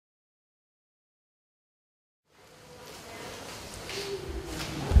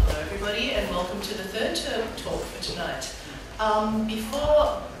the third talk for tonight.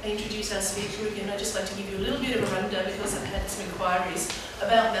 Before I introduce our speaker again, I'd just like to give you a little bit of a rundown because I've had some inquiries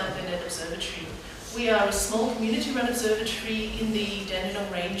about Mount Bennett Observatory. We are a small community-run observatory in the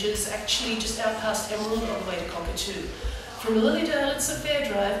Dandenong Ranges, actually just out past Emerald on the way to Cockatoo. From Lilydale, it's a fair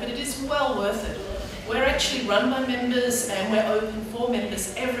drive, but it is well worth it. We're actually run by members and we're open for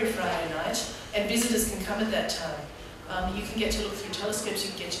members every Friday night, and visitors can come at that time. You can get to look through telescopes,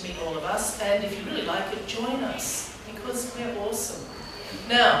 you can get to meet all of us, and if you really like it, join us, because we're awesome.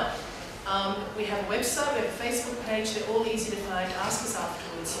 Now, we have a website, we have a Facebook page, they're all easy to find. Ask us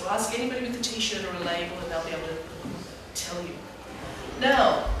afterwards, so ask anybody with a t-shirt or a label and they'll be able to tell you.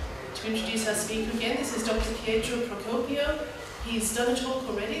 Now, to introduce our speaker again, this is Dr. Pietro Procopio. He's done a talk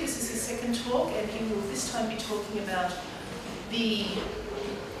already, this is his second talk, and he will this time be talking about the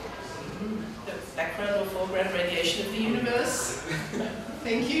background or foreground radiation of the universe.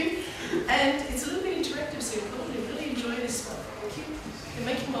 Thank you. And it's a little bit interactive, so you'll probably really enjoy this one. Thank you. And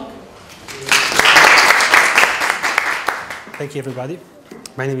make him welcome. Thank you, everybody.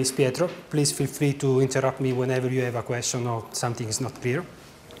 My name is Pietro. Please feel free to interrupt me whenever you have a question or something is not clear.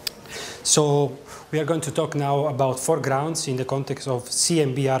 So we are going to talk now about foregrounds in the context of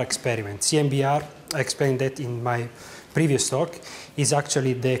CMBR experiment. CMBR, I explained that in my previous talk, is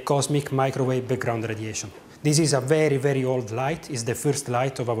actually the cosmic microwave background radiation. This is a very, very old light. It's the first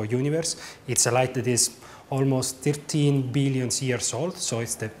light of our universe. It's a light that is almost 13 billion years old, so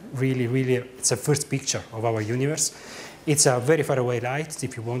it's the it's the first picture of our universe. It's a very far away light,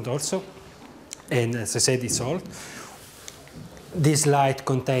 if you want also, and as I said, it's old. This light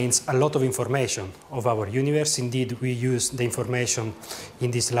contains a lot of information of our universe. Indeed, we use the information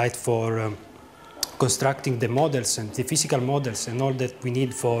in this light for constructing the models and the physical models and all that we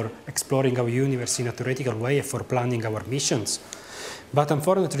need for exploring our universe in a theoretical way and for planning our missions. But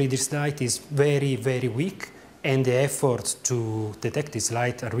unfortunately, this light is very, very weak, and the efforts to detect this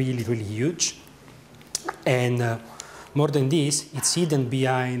light are really, really huge. And more than this, it's hidden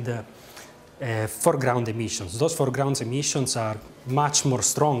behind foreground emissions. Those foreground emissions are much more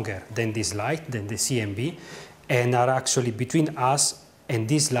stronger than this light, than the CMB, and are actually between us and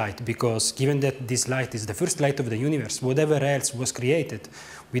this light, because given that this light is the first light of the universe, whatever else was created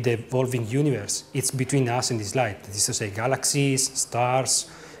with the evolving universe, it's between us and this light. That is to say, galaxies, stars,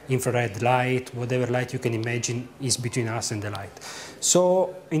 infrared light, whatever light you can imagine is between us and the light.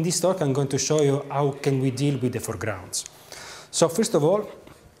 So in this talk, I'm going to show you how can we deal with the foregrounds. So first of all,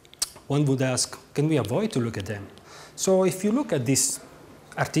 one would ask, can we avoid to look at them? So if you look at this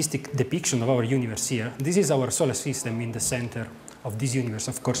artistic depiction of our universe here, this is our solar system in the center of this universe.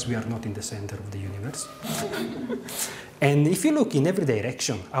 Of course, we are not in the center of the universe. And if you look in every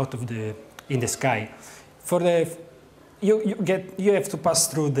direction out of in the sky, you have to pass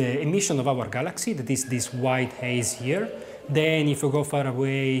through the emission of our galaxy, that is this white haze here. Then if you go far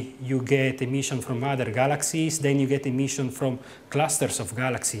away, you get emission from other galaxies. Then you get emission from clusters of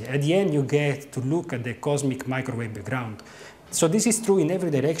galaxies. At the end, you get to look at the cosmic microwave background. So this is true in every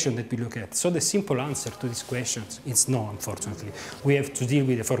direction that we look at. So the simple answer to these questions is no, unfortunately. We have to deal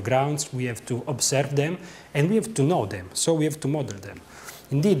with the foregrounds, we have to observe them, and we have to know them. So we have to model them.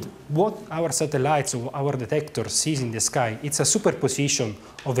 Indeed, what our satellites or our detector sees in the sky, it's a superposition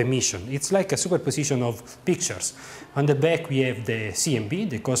of emission. It's like a superposition of pictures. On the back, we have the CMB,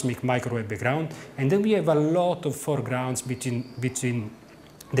 the cosmic microwave background, and then we have a lot of foregrounds between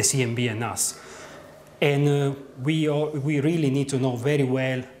the CMB and us. And we really need to know very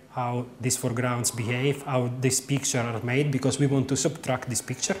well how these foregrounds behave, how these pictures are made, because we want to subtract this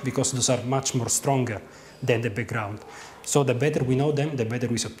picture, because those are much more stronger than the background. So the better we know them, the better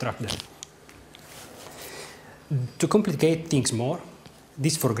we subtract them. To complicate things more,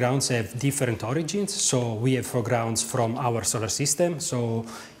 these foregrounds have different origins. So we have foregrounds from our solar system. So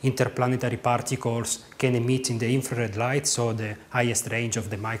interplanetary particles can emit in the infrared light, so the highest range of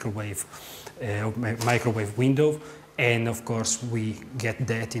the microwave window, and of course we get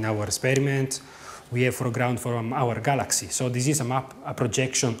that in our experiment. We have foreground from our galaxy. So this is a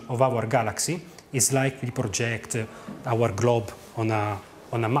projection of our galaxy. It's like we project our globe on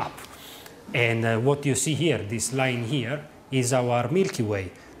a map. And what you see here, this line here, is our Milky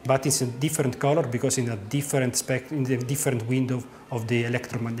Way, but it's a different color because in a different window of the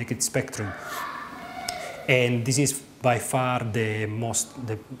electromagnetic spectrum. And this is by far the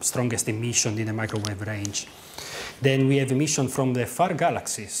strongest emission in the microwave range. Then we have emission from the far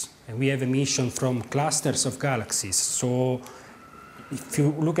galaxies, and we have emission from clusters of galaxies. So if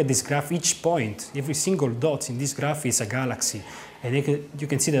you look at this graph, each point, every single dot in this graph is a galaxy. And you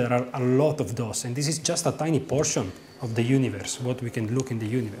can see there are a lot of those. And this is just a tiny portion of the universe, what we can look in the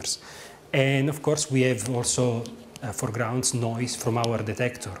universe. And of course, we have also foreground noise from our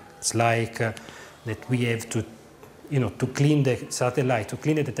detector. It's like that we have to, to clean the satellite, to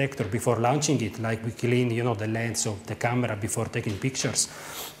clean the detector before launching it, like we clean, the lens of the camera before taking pictures.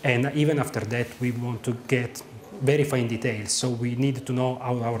 And even after that, we want to get very fine details. So we need to know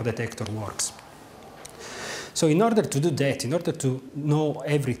how our detector works. So in order to do that, in order to know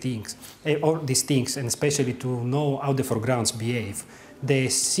everything, all these things, and especially to know how the foregrounds behave, the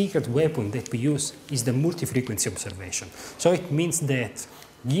secret weapon that we use is the multi-frequency observation. So it means that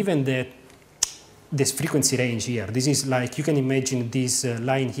given that this frequency range here, this is like, you can imagine this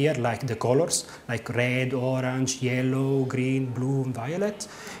line here like the colors, like red, orange, yellow, green, blue, violet.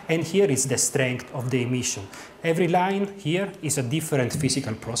 And here is the strength of the emission. Every line here is a different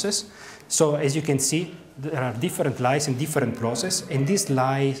physical process. So as you can see, there are different lines in different processes, and these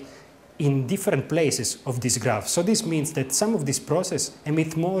lie in different places of this graph. So this means that some of these processes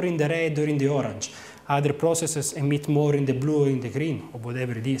emit more in the red or in the orange. Other processes emit more in the blue or in the green, or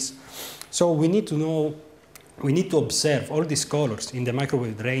whatever it is. So we need to know, we need to observe all these colors in the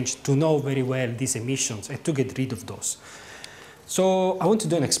microwave range to know very well these emissions and to get rid of those. So I want to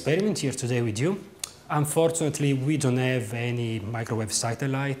do an experiment here today with you. Unfortunately, we don't have any microwave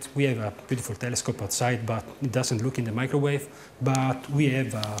satellite. We have a beautiful telescope outside, but it doesn't look in the microwave. But we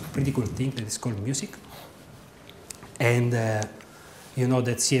have a pretty cool thing that is called music. And you know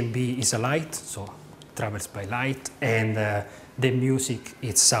that CMB is a light, so it travels by light. And the music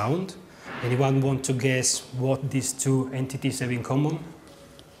is sound. Anyone want to guess what these two entities have in common?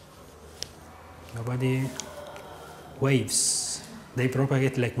 Nobody? Waves. They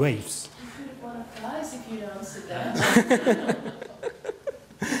propagate like waves. If you'd answered that.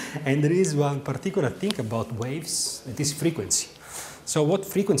 And there is one particular thing about waves, it is frequency. So what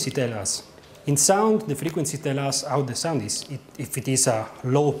frequency tells us? In sound, the frequency tells us how the sound is. If it is a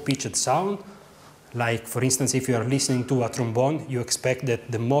low-pitched sound, like for instance, if you are listening to a trombone, you expect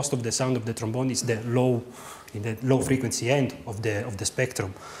that the most of the sound of the trombone is in the low frequency end of the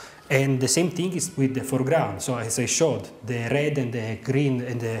spectrum. And the same thing is with the foreground. So as I showed, the red and the green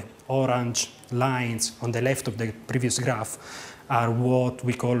and the orange lines on the left of the previous graph are what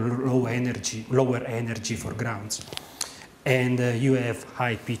we call lower energy foregrounds. And you have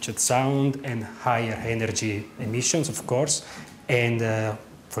high-pitched sound and higher energy emissions, of course. And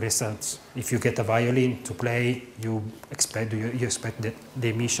for instance, if you get a violin to play, you expect that the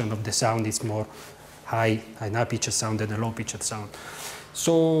emission of the sound is more high-pitched sound than a low-pitched sound.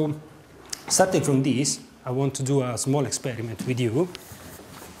 So, starting from this, I want to do a small experiment with you.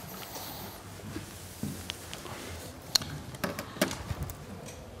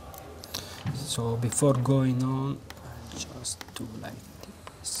 So, before going on, I'll just do like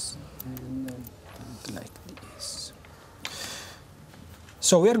this, and then do it like this.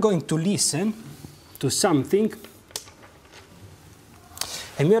 So, we are going to listen to something,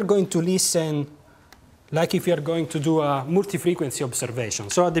 and we are going to listen like if we are going to do a multi-frequency observation.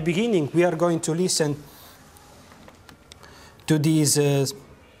 So at the beginning, we are going to listen to this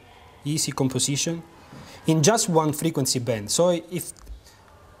easy composition in just one frequency band. So if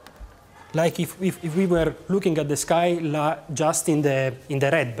we were looking at the sky just in the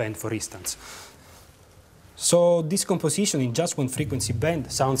red band, for instance. So this composition in just one frequency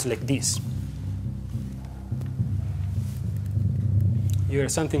band sounds like this. You hear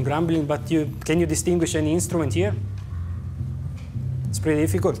something rumbling, but can you distinguish any instrument here? It's pretty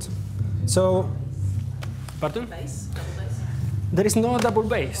difficult. So, pardon? Bass, double bass. There is no double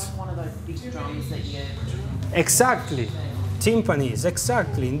bass. One of those big drums that you... Exactly. Timpanis,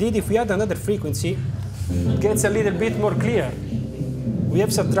 exactly. Indeed, if we add another frequency, it gets a little bit more clear. We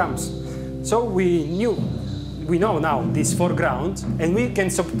have some drums. So we know now this foreground, and we can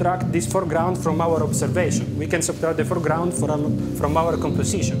subtract this foreground from our observation. We can subtract the foreground from our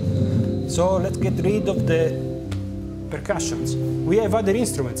composition. So let's get rid of the percussions. We have other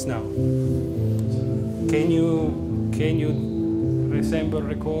instruments now. Can you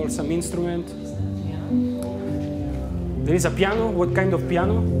recall some instrument? There is a piano. What kind of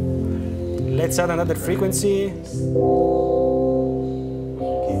piano? Let's add another frequency.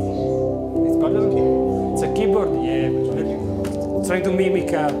 It's a keyboard, yeah. Trying to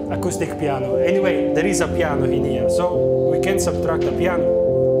mimic an acoustic piano. Anyway, there is a piano in here, so we can subtract a piano.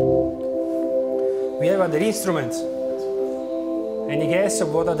 We have other instruments. Any guess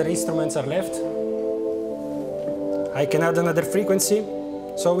of what other instruments are left? I can add another frequency.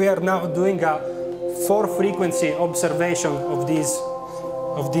 So we are now doing a 4-frequency observation of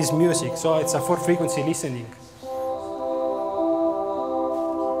this music. So it's a 4-frequency listening.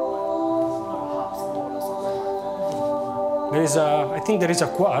 There is I think there is a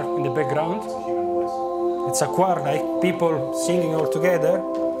choir in the background. It's a choir, like people singing all together.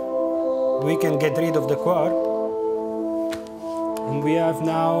 We can get rid of the choir. And we have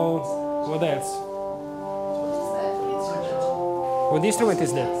now, what else? What instrument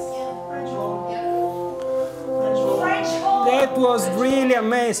is that? That was really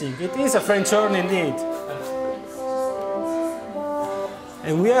amazing. It is a French horn indeed.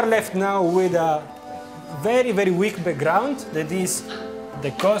 And we are left now with a very, very weak background. That is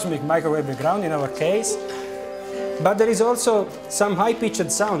the cosmic microwave background in our case. But there is also some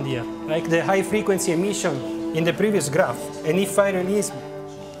high-pitched sound here, like the high-frequency emission in the previous graph. And if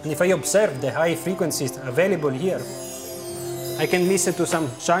I observe the high frequencies available here, I can listen to some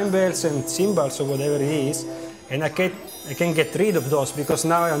chime bells and cymbals or whatever it is, and I can get rid of those because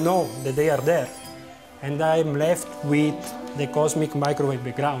now I know that they are there. And I'm left with the cosmic microwave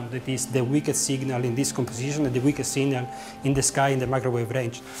background, that is the weakest signal in this composition and the weakest signal in the sky in the microwave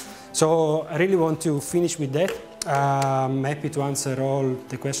range. So I really want to finish with that. I'm happy to answer all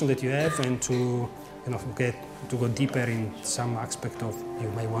the questions that you have and to go deeper in some aspect of you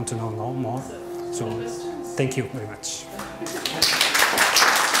may want to know more. So thank you very much.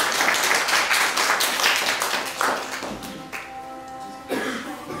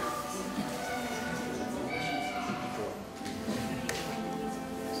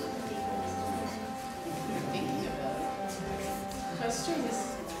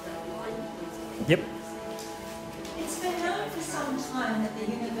 Yep. It's been known for some time that the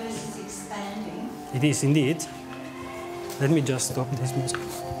universe is expanding. It is indeed. Let me just stop this music.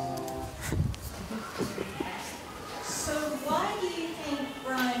 So why do you think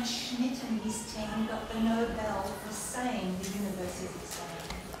Brian Schmidt and his team got the Nobel for saying the universe is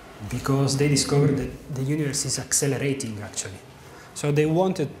expanding? Because they discovered that the universe is accelerating, actually. So they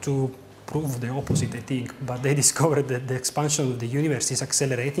wanted to prove the opposite, I think, but they discovered that the expansion of the universe is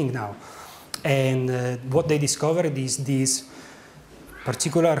accelerating now. And what they discovered is this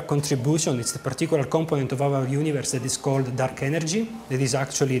particular contribution, it's the particular component of our universe that is called dark energy. That is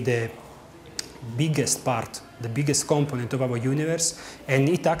actually the biggest part, the biggest component of our universe, and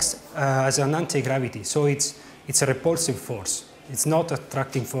it acts as an anti-gravity. So it's a repulsive force. It's not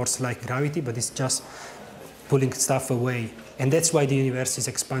attracting force like gravity, but it's just pulling stuff away. And that's why the universe is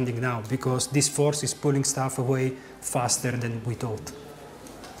expanding now, because this force is pulling stuff away faster than we thought.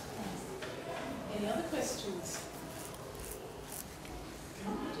 Any other questions?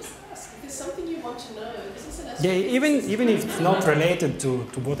 Can I just ask? If there's something you want to know, this is an Yeah, even if it's not related to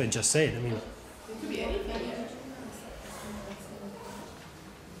what I just said, I mean. It could be anything. Yeah.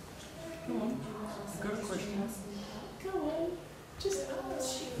 Come on. Got a question. Go on. Just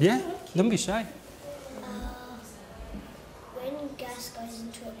ask. Yeah, don't be shy. When gas goes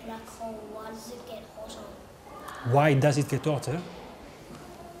into a black hole, why does it get hotter? Why does it get hotter?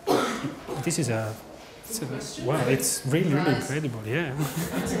 This is wow, it's really, really incredible, yeah.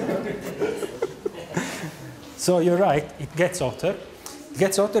 So you're right, it gets hotter. It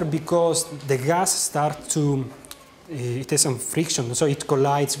gets hotter because the gas starts to, it has some friction, so it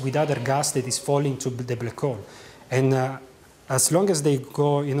collides with other gas that is falling to the black hole. And as long as they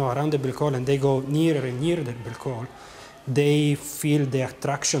go, around the black hole and they go nearer and nearer the black hole, they feel the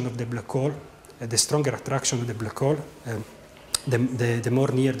attraction of the black hole, the stronger attraction of the black hole. The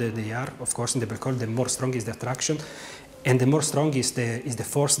more near they are, of course, in the black hole, the more strong is the attraction, and the more strong is the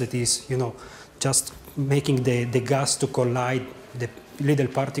force that is, just making the gas to collide, the little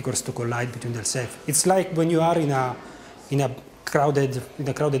particles to collide between themselves. It's like when you are in a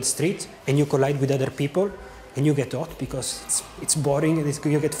crowded street and you collide with other people, and you get hot because it's boring and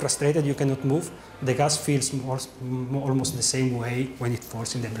you get frustrated, you cannot move. The gas feels almost the same way when it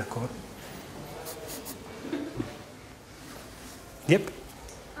falls in the black hole. Yep.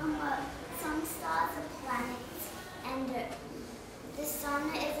 Some stars are planets, and the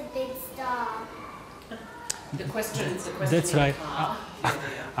sun is a big star. The question That's right.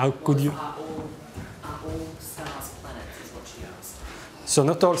 How could you? Are all stars planets, is what she asked. So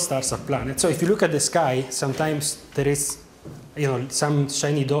not all stars are planets. So if you look at the sky, sometimes there is, some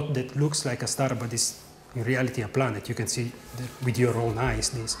shiny dot that looks like a star, but is in reality a planet. You can see with your own eyes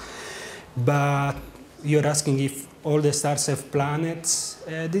this. But you're asking if all the stars have planets.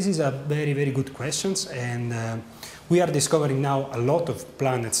 This is a very, very good question, and we are discovering now a lot of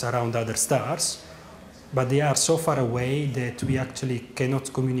planets around other stars, but they are so far away that we actually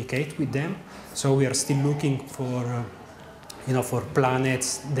cannot communicate with them. So we are still looking for, for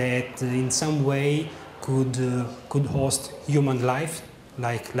planets that in some way could host human life,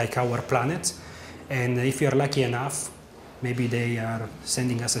 like our planet. And if you are lucky enough, Maybe they are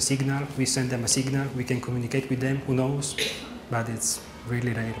sending us a signal, we send them a signal, we can communicate with them, who knows? But it's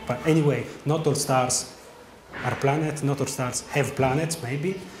really rare. But anyway, not all stars are planets, not all stars have planets,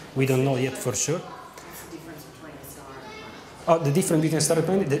 maybe. We don't know yet for sure. What's the difference between a star and a planet? Oh, the difference between a star and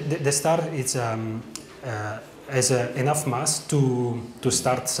planet, the star is, has enough mass to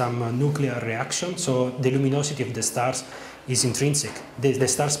start some nuclear reaction, so the luminosity of the stars is intrinsic. The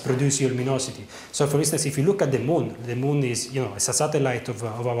stars produce luminosity. So for instance, if you look at the moon is, you know, it's a satellite of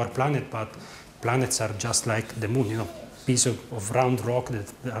our planet, but planets are just like the moon, you know, piece of round rock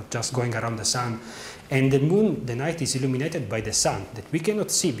that are just going around the sun. And the moon, the night is illuminated by the sun that we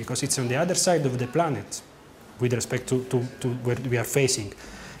cannot see because it's on the other side of the planet with respect to where we are facing.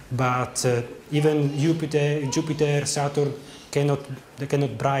 But even Jupiter, Saturn they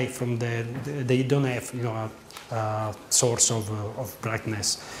cannot bright from they don't have, you know, a source of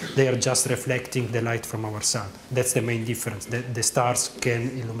brightness. They are just reflecting the light from our sun. That's the main difference. The stars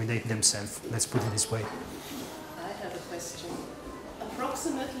can illuminate themselves. Let's put it this way. I have a question.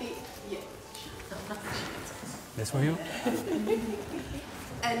 Approximately, yeah. That's for you.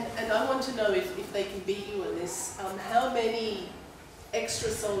 And I want to know if they can beat you on this. How many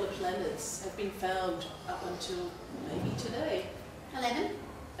extrasolar planets have been found up until maybe today? 11?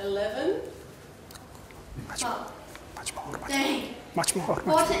 11? Much more. Dang. Much more.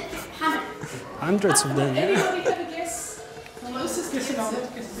 14? How many? Hundreds of them. Yeah. Anybody have a guess? Closest answer?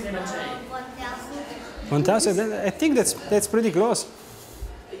 1,000. I think that's pretty close.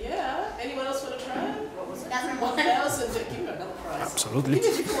 Yeah. Anyone else want to try? What was it? 1,001. 1,000. Give me another prize. Absolutely. Give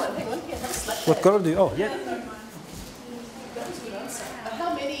me a different one. Hang on. Yeah, have a slap. What color do you? Oh, yeah. That was a good answer.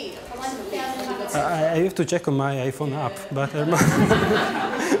 How many approximately? 1,000. I have to check on my iPhone app, but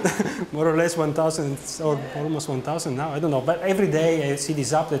more or less 1,000 or almost 1,000 now. I don't know. But every day I see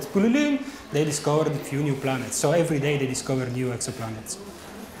this app that they discovered a few new planets. So every day they discover new exoplanets.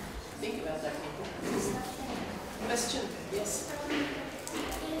 Think about that, people. Question? Yes.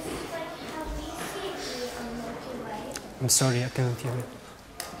 I'm sorry, I cannot hear it.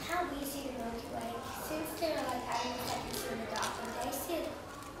 How we see the Milky Way, since there are like animals that can see in the dark, and they see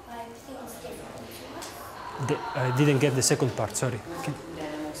like things differently to us. I didn't get the second part, sorry. Would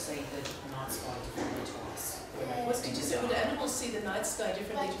animals see the night sky differently to us? What did you say? Would animals see the night sky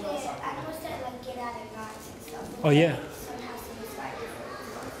differently Like to us? the animals that like get out at night and stuff. Oh, yeah. Somehow see the sky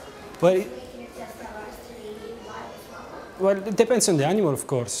differently. Well, We can adjust our eyes to the light as well. well, it depends on the animal, of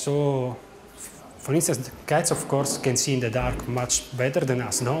course. So, for instance, the cats, of course, can see in the dark much better than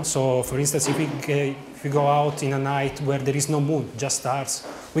us, no? So, for instance, if we go out in a night where there is no moon, just stars,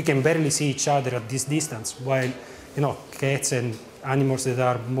 we can barely see each other at this distance, while, you know, cats and animals that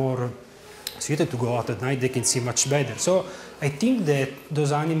are more suited to go out at night, they can see much better. So, I think that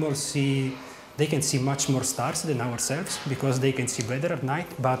those animals they can see much more stars than ourselves because they can see better at night,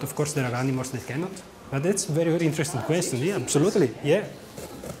 but of course there are animals that cannot. But that's a very, very interesting question. Yeah, absolutely, yeah.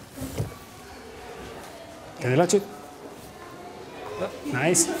 Can I launch it? Oh,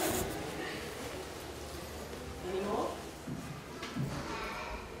 nice. Any more?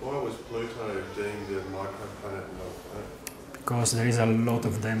 Why was Pluto deemed a microplanet and not a planet? Because there is a lot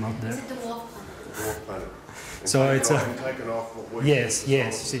of them out Is there. it the dwarf planet? Dwarf planet. And So taken it's off, a- and taken off what we Yes, think is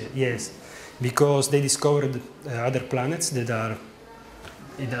yes, solid. yes. Because they discovered other planets that are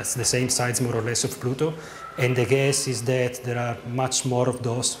that's the same size more or less of Pluto, and the guess is that there are much more of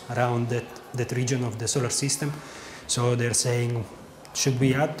those around that region of the solar system. So they're saying, should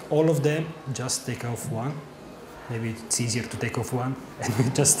we add all of them? Just take off one. Maybe it's easier to take off one, and we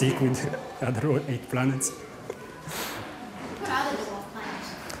just stick with the other 8 planets. What are the dwarf planets?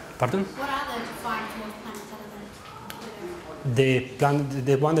 Pardon? What are the defined dwarf planets other than Pluto?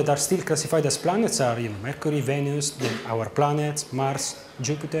 The ones that are still classified as planets are, you know, Mercury, Venus, our planets, Mars,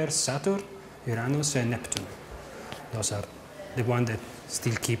 Jupiter, Saturn, Uranus, and Neptune. Those are the ones that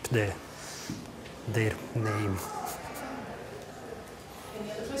still keep their name.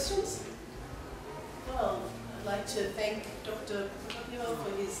 Any other questions? Well, I'd like to thank Dr. Procopio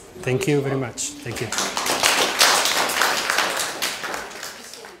for his... Thank you very much. Thank you.